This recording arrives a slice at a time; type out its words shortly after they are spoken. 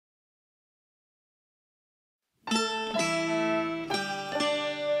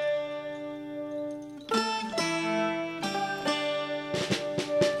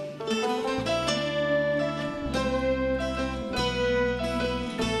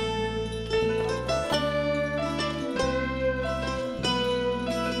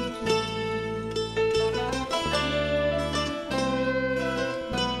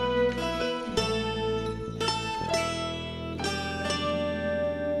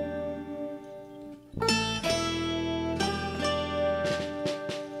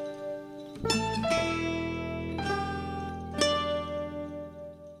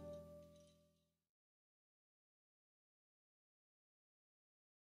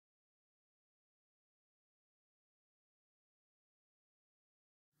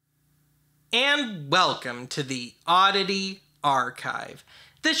and welcome to the Oddity Archive,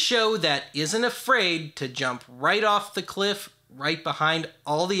 the show that isn't afraid to jump right off the cliff right behind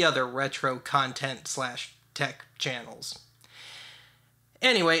all the other retro content / tech channels.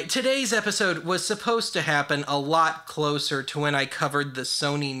 Anyway, today's episode was supposed to happen a lot closer to when I covered the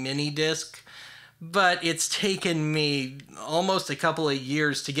Sony mini disc, but it's taken me almost a couple of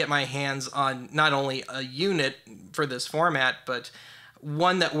years to get my hands on not only a unit for this format, but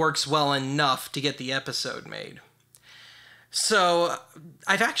one that works well enough to get the episode made. So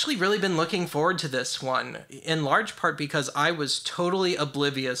I've actually really been looking forward to this one, in large part because I was totally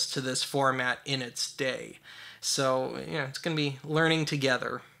oblivious to this format in its day. So, it's going to be learning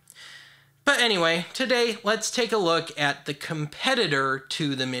together. But anyway, today let's take a look at the competitor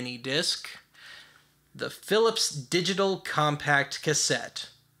to the mini disc, the Philips Digital Compact Cassette,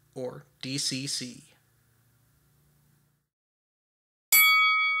 or DCC.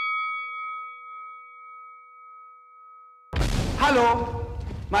 Hello,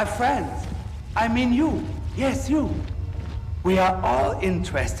 my friends. I mean you. Yes, you. We are all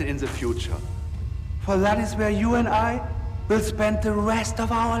interested in the future. For that is where you and I will spend the rest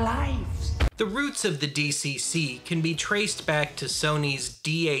of our lives. The roots of the DCC can be traced back to Sony's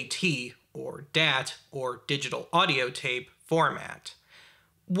DAT, or DAT, or digital audio tape, format.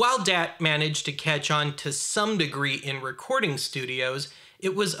 While DAT managed to catch on to some degree in recording studios,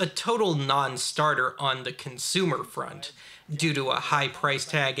 it was a total non-starter on the consumer front, due to a high price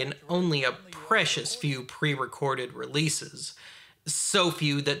tag and only a precious few pre-recorded releases. So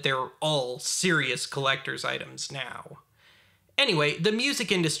few that they're all serious collector's items now. Anyway, the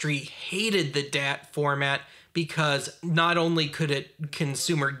music industry hated the DAT format because not only could it,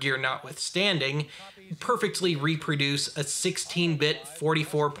 consumer gear notwithstanding, perfectly reproduce a 16-bit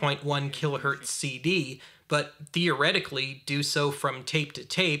 44.1 kHz CD, but theoretically do so from tape to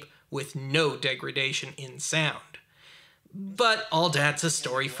tape with no degradation in sound. But all that's a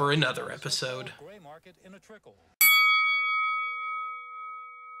story for another episode.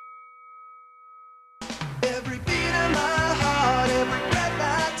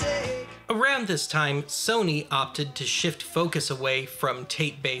 Around this time, Sony opted to shift focus away from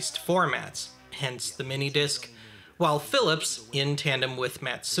tape-based formats, hence the mini disc, while Philips, in tandem with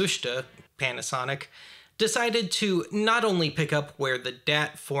Matsushita, Panasonic, decided to not only pick up where the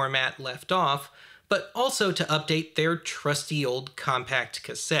DAT format left off, but also to update their trusty old compact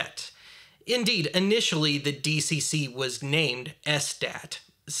cassette. Indeed, initially the DCC was named SDAT,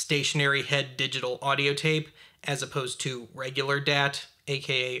 Stationary Head Digital Audio Tape, as opposed to regular DAT,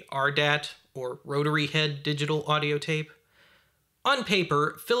 aka RDAT, or Rotary Head Digital Audio Tape. On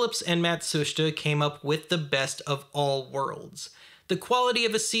paper, Philips and Matsushita came up with the best of all worlds: the quality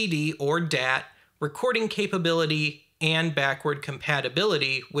of a CD or DAT, recording capability, and backward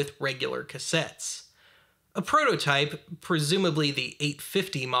compatibility with regular cassettes. A prototype, presumably the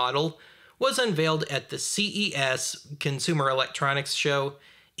 850 model, was unveiled at the CES, Consumer Electronics Show,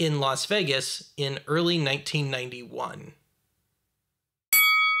 in Las Vegas in early 1991.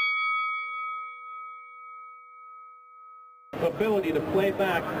 Ability to play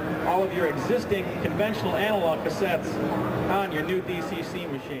back all of your existing conventional analog cassettes on your new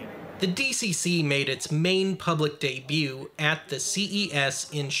DCC machine. The DCC made its main public debut at the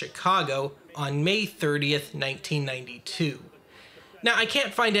CES in Chicago on May 30th, 1992. Now, I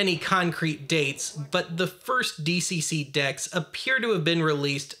can't find any concrete dates, but the first DCC decks appear to have been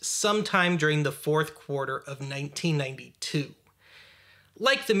released sometime during the fourth quarter of 1992.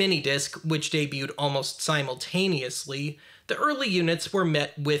 Like the mini disc, which debuted almost simultaneously, the early units were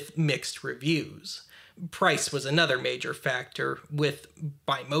met with mixed reviews. Price was another major factor, with,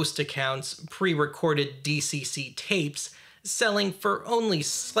 by most accounts, pre-recorded DCC tapes selling for only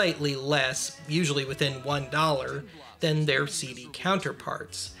slightly less, usually within $1, than their CD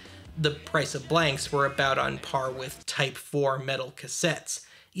counterparts. The price of blanks were about on par with Type 4 metal cassettes,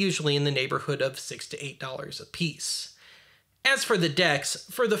 usually in the neighborhood of $6 to $8 a piece. As for the decks,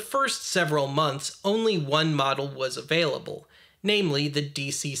 for the first several months, only one model was available, namely the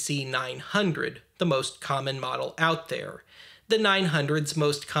DCC 900, the most common model out there. The 900's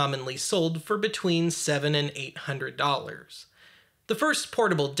most commonly sold for between $700 and $800. The first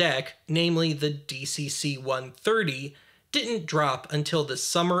portable deck, namely the DCC 130, didn't drop until the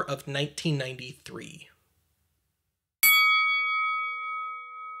summer of 1993.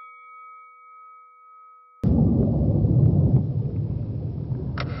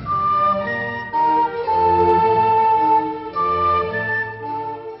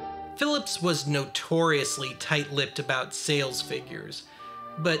 Philips was notoriously tight-lipped about sales figures,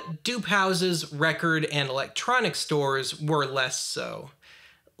 but dupe houses, record, and electronic stores were less so.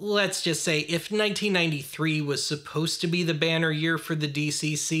 Let's just say if 1993 was supposed to be the banner year for the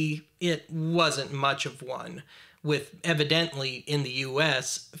DCC, it wasn't much of one, with evidently, in the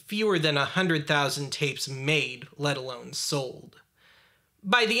US, fewer than 100,000 tapes made, let alone sold.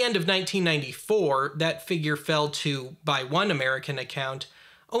 By the end of 1994, that figure fell to, by one American account,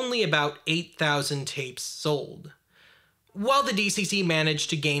 only about 8,000 tapes sold. While the DCC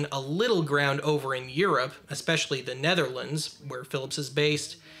managed to gain a little ground over in Europe, especially the Netherlands, where Philips is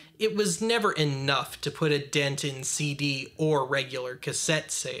based, it was never enough to put a dent in CD or regular cassette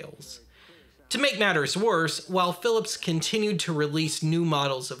sales. To make matters worse, while Philips continued to release new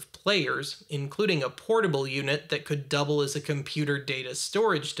models of players, including a portable unit that could double as a computer data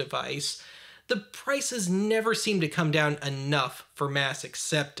storage device, the prices never seemed to come down enough for mass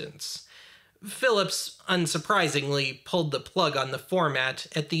acceptance. Philips, unsurprisingly, pulled the plug on the format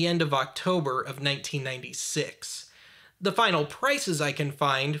at the end of October of 1996. The final prices I can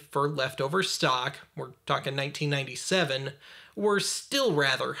find for leftover stock, we're talking 1997, were still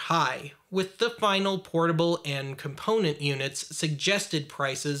rather high, with the final portable and component units' suggested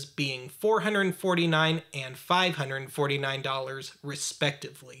prices being $449 and $549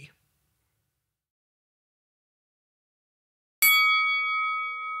 respectively.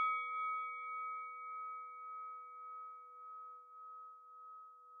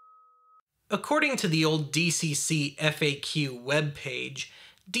 According to the old DCC FAQ webpage,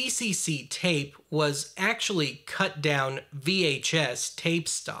 DCC tape was actually cut down VHS tape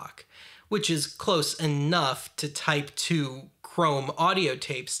stock, which is close enough to Type 2 Chrome audio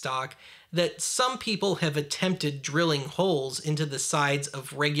tape stock that some people have attempted drilling holes into the sides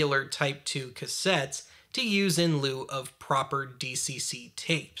of regular Type 2 cassettes to use in lieu of proper DCC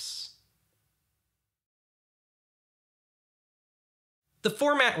tapes. The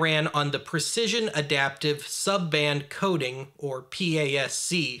format ran on the Precision Adaptive Subband Coding, or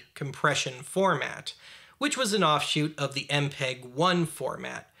PASC, compression format, which was an offshoot of the MPEG-1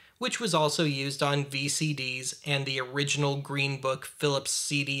 format, which was also used on VCDs and the original Green Book Philips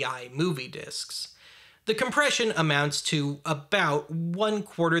CDI movie discs. The compression amounts to about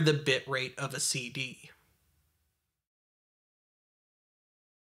 1/4 the bitrate of a CD.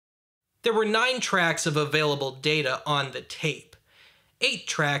 There were 9 tracks of available data on the tape. 8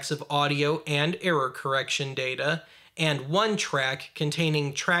 tracks of audio and error correction data, and 1 track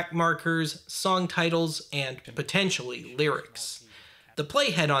containing track markers, song titles, and potentially lyrics. The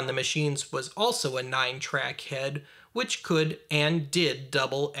playhead on the machines was also a 9-track head, which could and did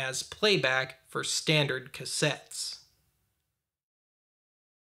double as playback for standard cassettes.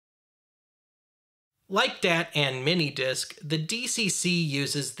 Like DAT and minidisc, the DCC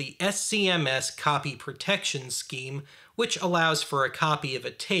uses the SCMS copy protection scheme, which allows for a copy of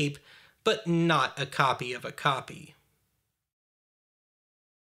a tape, but not a copy of a copy.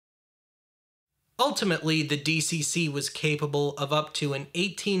 Ultimately, the DCC was capable of up to an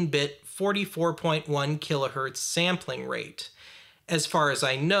 18-bit 44.1 kHz sampling rate. As far as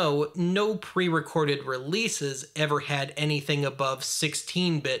I know, no pre-recorded releases ever had anything above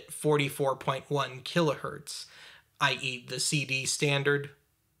 16-bit 44.1 kHz, i.e. the CD standard.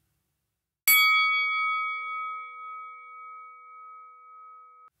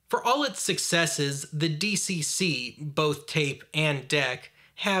 For all its successes, the DCC, both tape and deck,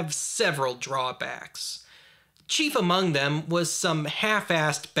 have several drawbacks. Chief among them was some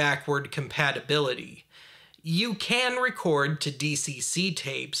half-assed backward compatibility. You can record to DCC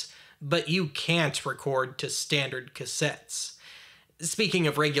tapes, but you can't record to standard cassettes. Speaking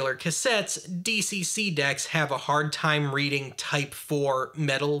of regular cassettes, DCC decks have a hard time reading Type 4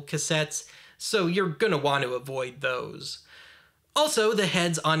 metal cassettes, so you're gonna want to avoid those. Also, the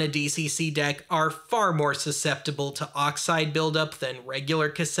heads on a DCC deck are far more susceptible to oxide buildup than regular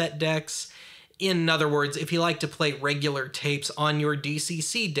cassette decks. In other words, if you like to play regular tapes on your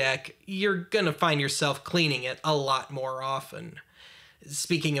DCC deck, you're gonna find yourself cleaning it a lot more often.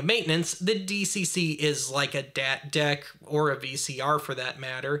 Speaking of maintenance, the DCC is like a DAT deck, or a VCR for that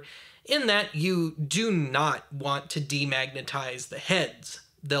matter, in that you do not want to demagnetize the heads.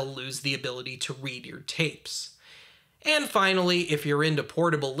 They'll lose the ability to read your tapes. And finally, if you're into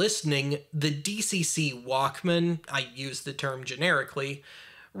portable listening, the DCC Walkman, I use the term generically,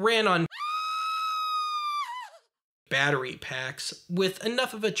 ran on battery packs with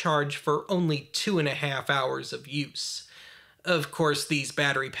enough of a charge for only 2.5 hours of use. Of course, these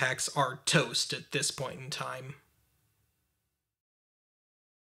battery packs are toast at this point in time.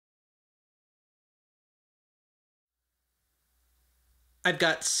 I've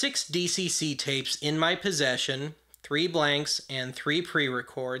got 6 DCC tapes in my possession, 3 blanks and 3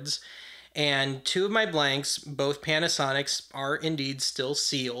 pre-records, And 2 of my blanks, both Panasonics, are indeed still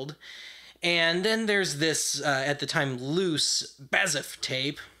sealed. And then there's this, at the time, loose BASF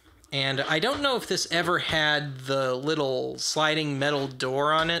tape. And I don't know if this ever had the little sliding metal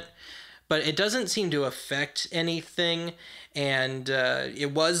door on it, but it doesn't seem to affect anything. And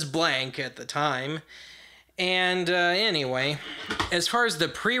it was blank at the time. And anyway, as far as the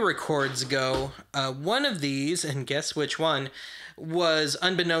pre-records go, one of these, and guess which one, was,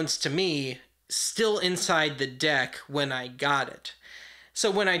 unbeknownst to me, still inside the deck when I got it. So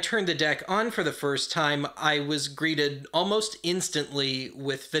when I turned the deck on for the first time, I was greeted almost instantly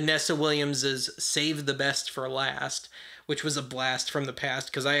with Vanessa Williams's Save the Best for Last, which was a blast from the past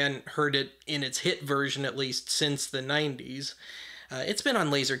because I hadn't heard it in its hit version at least since the 90s. It's been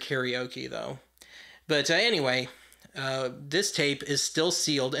on Laser Karaoke though. But anyway, this tape is still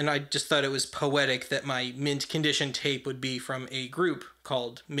sealed, and I just thought it was poetic that my mint condition tape would be from a group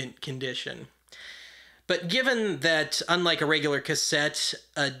called Mint Condition. But given that, unlike a regular cassette,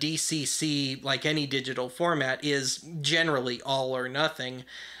 a DCC, like any digital format, is generally all or nothing,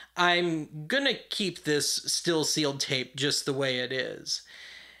 I'm gonna keep this still sealed tape just the way it is.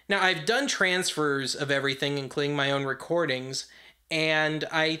 Now, I've done transfers of everything, including my own recordings, and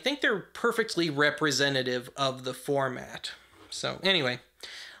I think they're perfectly representative of the format. So anyway,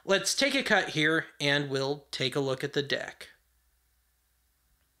 let's take a cut here and we'll take a look at the deck.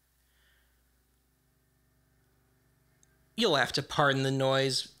 You'll have to pardon the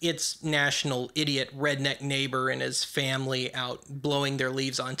noise. It's National Idiot Redneck Neighbor and his family out blowing their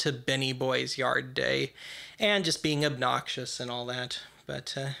leaves onto Benny Boy's yard day and just being obnoxious and all that.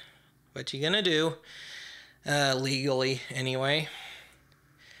 But what you gonna do? Legally, anyway.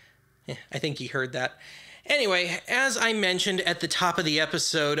 I think he heard that. Anyway, as I mentioned at the top of the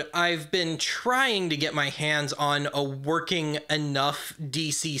episode, I've been trying to get my hands on a working enough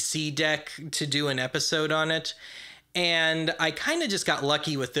DCC deck to do an episode on it, and I kind of just got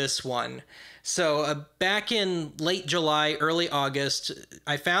lucky with this one. So back in late July, early August,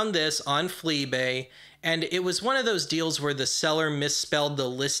 I found this on Fleabay, and it was one of those deals where the seller misspelled the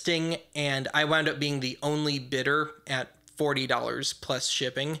listing, and I wound up being the only bidder at $40 plus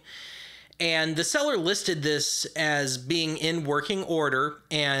shipping. And the seller listed this as being in working order,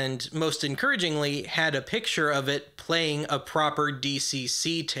 and most encouragingly, had a picture of it playing a proper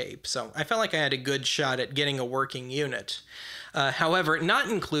DCC tape. So I felt like I had a good shot at getting a working unit. However, not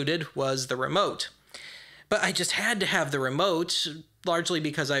included was the remote. But I just had to have the remote, largely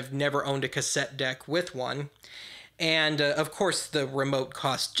because I've never owned a cassette deck with one. And of course, the remote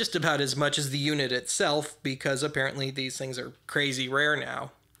costs just about as much as the unit itself, because apparently these things are crazy rare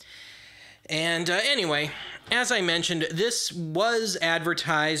now. And anyway, as I mentioned, this was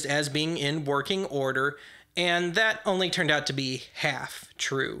advertised as being in working order, and that only turned out to be half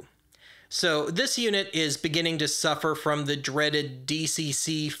true. So this unit is beginning to suffer from the dreaded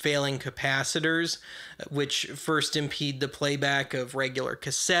DCC failing capacitors, which first impede the playback of regular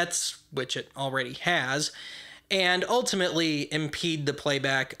cassettes, which it already has, and ultimately impede the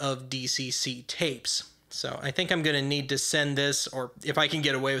playback of DCC tapes. So I think I'm going to need to send this, or if I can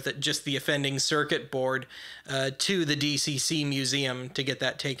get away with it, just the offending circuit board, to the DCC museum to get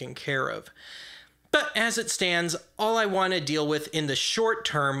that taken care of. But as it stands, all I want to deal with in the short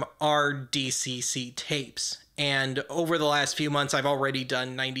term are DCC tapes. And over the last few months, I've already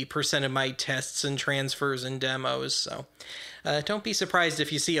done 90% of my tests and transfers and demos, so don't be surprised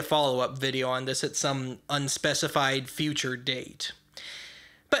if you see a follow-up video on this at some unspecified future date.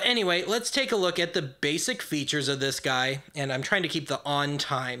 But anyway, let's take a look at the basic features of this guy, and I'm trying to keep the on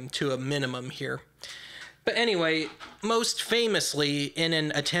time to a minimum here. But anyway, most famously, in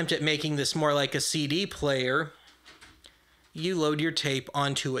an attempt at making this more like a CD player, you load your tape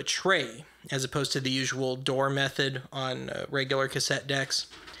onto a tray, as opposed to the usual door method on regular cassette decks.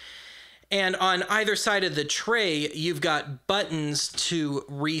 And on either side of the tray, you've got buttons to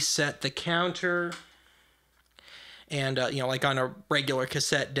reset the counter, and, like on a regular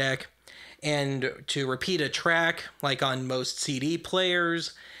cassette deck, and to repeat a track, like on most CD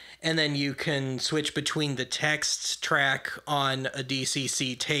players, and then you can switch between the text track on a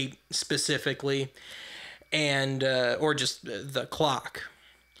DCC tape specifically, and or just the clock.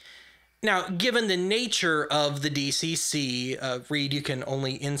 Now, given the nature of the DCC read, you can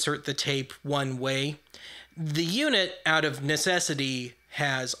only insert the tape one way. The unit, out of necessity,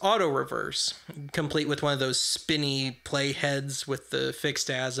 has auto reverse, complete with one of those spinny play heads with the fixed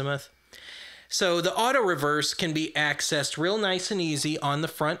azimuth. So the auto reverse can be accessed real nice and easy on the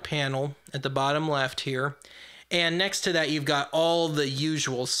front panel at the bottom left here. And next to that, you've got all the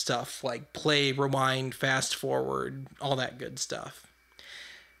usual stuff like play, rewind, fast forward, all that good stuff.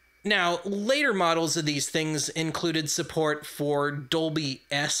 Now, later models of these things included support for Dolby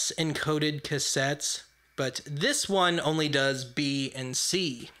S encoded cassettes, but this one only does B and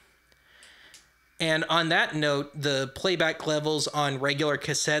C. And on that note, the playback levels on regular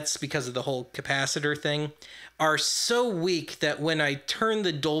cassettes, because of the whole capacitor thing, are so weak that when I turn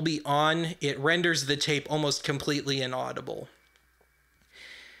the Dolby on, it renders the tape almost completely inaudible.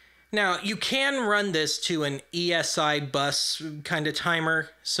 Now, you can run this to an ESI bus kind of timer,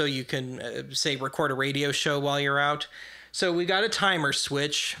 so you can, say, record a radio show while you're out. So we got a timer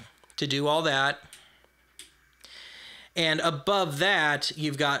switch to do all that. And above that,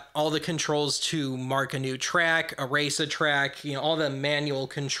 you've got all the controls to mark a new track, erase a track, all the manual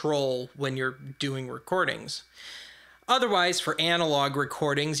control when you're doing recordings. Otherwise, for analog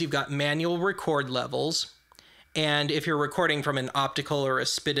recordings, you've got manual record levels. And if you're recording from an optical or a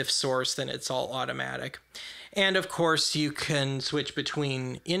SPDIF source, then it's all automatic. And of course, you can switch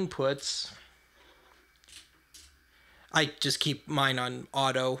between inputs. I just keep mine on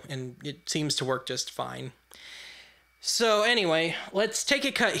auto, and it seems to work just fine. So anyway, let's take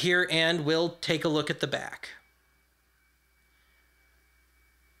a cut here and we'll take a look at the back.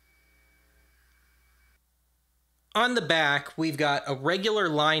 On the back, we've got a regular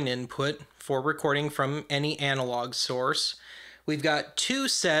line input for recording from any analog source. We've got two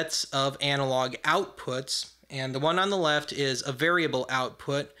sets of analog outputs, and the one on the left is a variable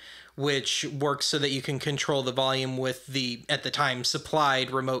output, which works so that you can control the volume with the, at the time,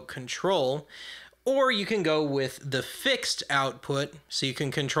 supplied remote control. Or you can go with the fixed output, so you can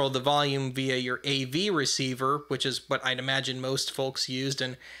control the volume via your AV receiver, which is what I'd imagine most folks used,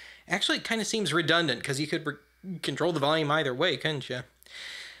 and actually it kind of seems redundant, because you could control the volume either way, couldn't you?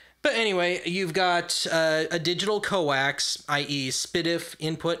 But anyway, you've got a digital coax, i.e. SPDIF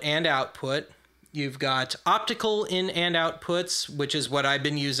input and output. You've got optical in and outputs, which is what I've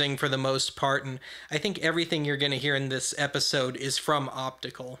been using for the most part, and I think everything you're going to hear in this episode is from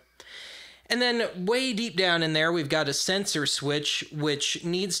optical. And then way deep down in there, we've got a sensor switch, which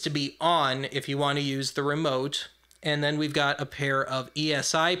needs to be on if you want to use the remote. And then we've got a pair of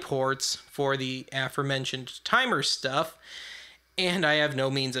ESI ports for the aforementioned timer stuff. And I have no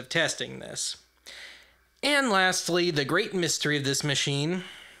means of testing this. And lastly, the great mystery of this machine,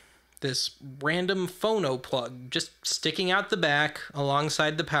 this random phono plug just sticking out the back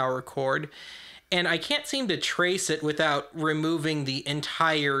alongside the power cord. And I can't seem to trace it without removing the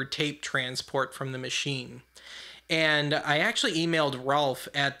entire tape transport from the machine. And I actually emailed Ralph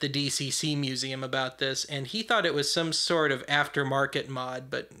at the DCC museum about this, and he thought it was some sort of aftermarket mod,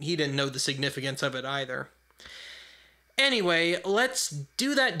 but he didn't know the significance of it either. Anyway, let's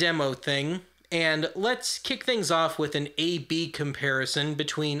do that demo thing, and let's kick things off with an A-B comparison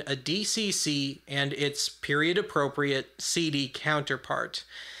between a DCC and its period-appropriate CD counterpart.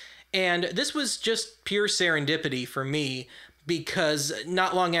 And this was just pure serendipity for me, because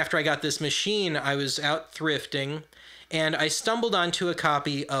not long after I got this machine, I was out thrifting, and I stumbled onto a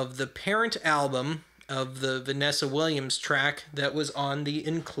copy of the parent album of the Vanessa Williams track that was on the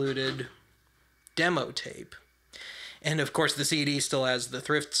included demo tape. And of course, the CD still has the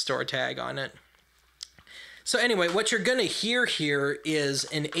thrift store tag on it. So anyway, what you're going to hear here is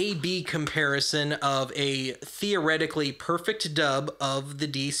an A-B comparison of a theoretically perfect dub of the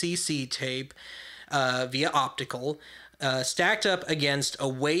DCC tape via optical, stacked up against a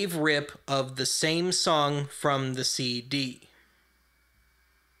wave rip of the same song from the CD.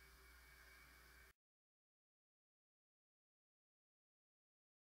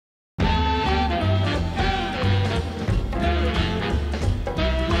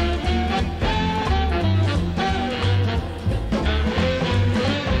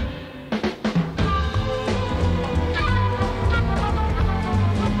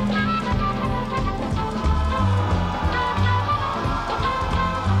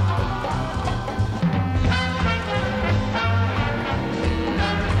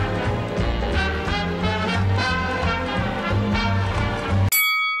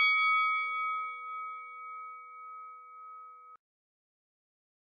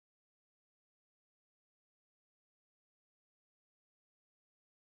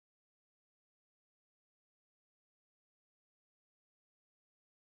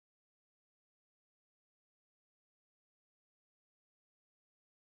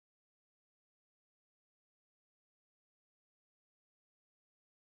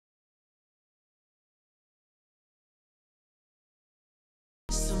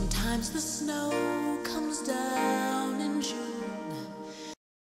 Sometimes the snow comes down in June.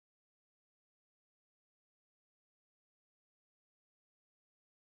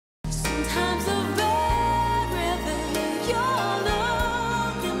 Sometimes the very thing you're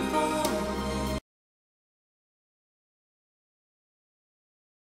looking for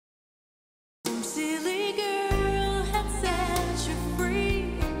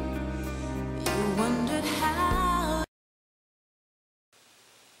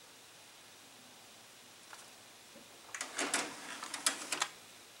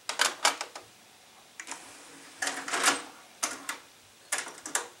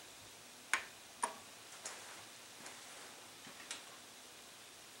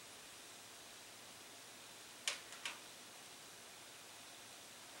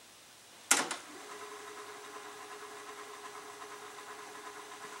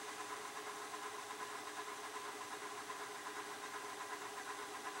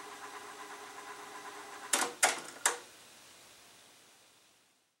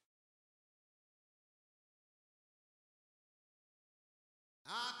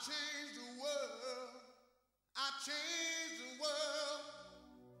changed the world. I changed the world.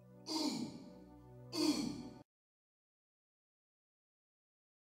 Ooh, ooh.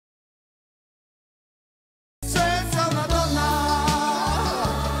 Senza una donna,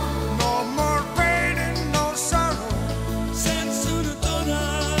 no more pain and no sorrow. Senza una donna.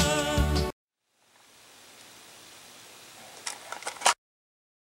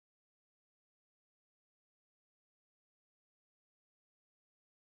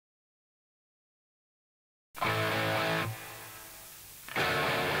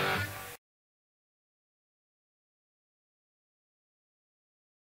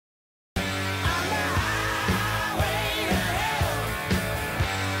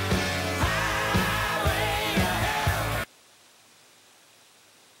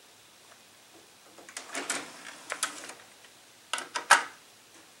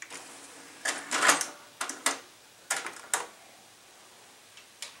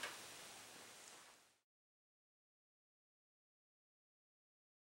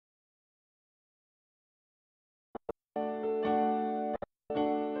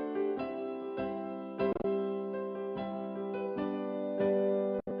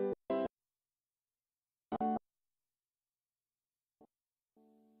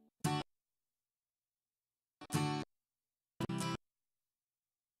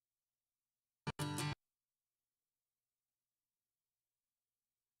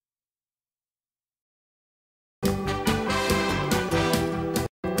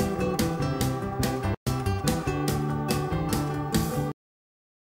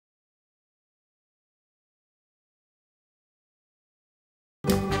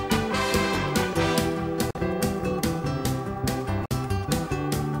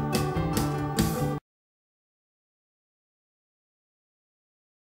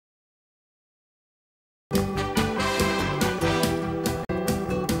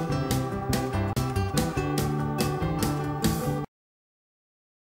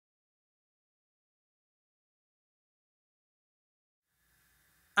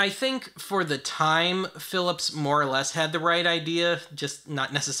 I think for the time, Philips more or less had the right idea, just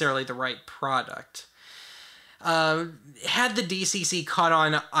not necessarily the right product. Had the DCC caught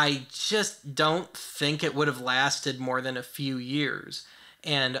on, I just don't think it would have lasted more than a few years.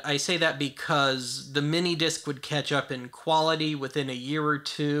 And I say that because the mini disc would catch up in quality within a year or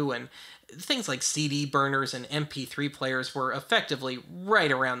two, and things like CD burners and MP3 players were effectively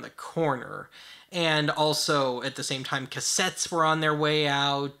right around the corner. And also, at the same time, cassettes were on their way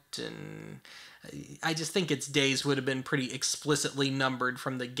out, and I just think its days would have been pretty explicitly numbered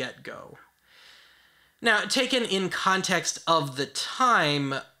from the get-go. Now, taken in context of the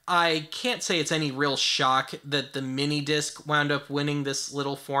time, I can't say it's any real shock that the mini disc wound up winning this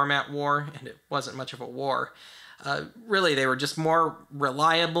little format war, and it wasn't much of a war. Really, they were just more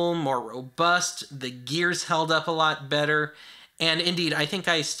reliable, more robust, the gears held up a lot better, and indeed, I think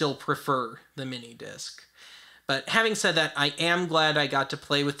I still prefer the mini disc. But having said that, I am glad I got to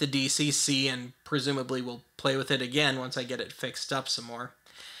play with the DCC, and presumably will play with it again once I get it fixed up some more.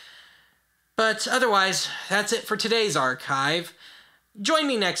 But otherwise, that's it for today's archive. Join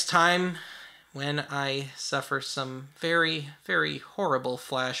me next time when I suffer some very, very horrible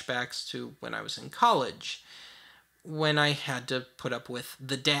flashbacks to when I was in college, when I had to put up with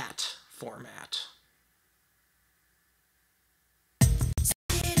the DAT format.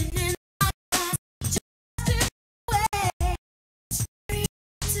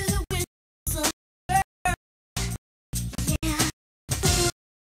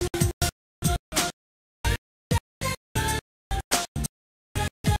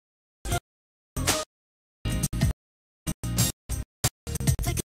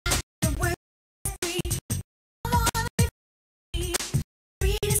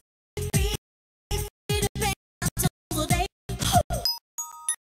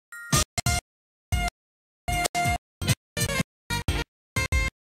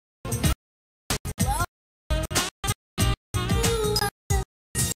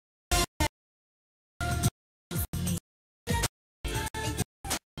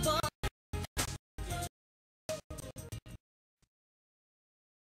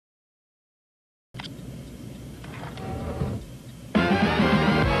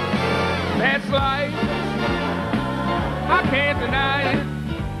 That's life, I can't deny it.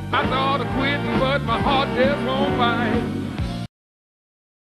 I thought of quitting, but my heart just won't fight.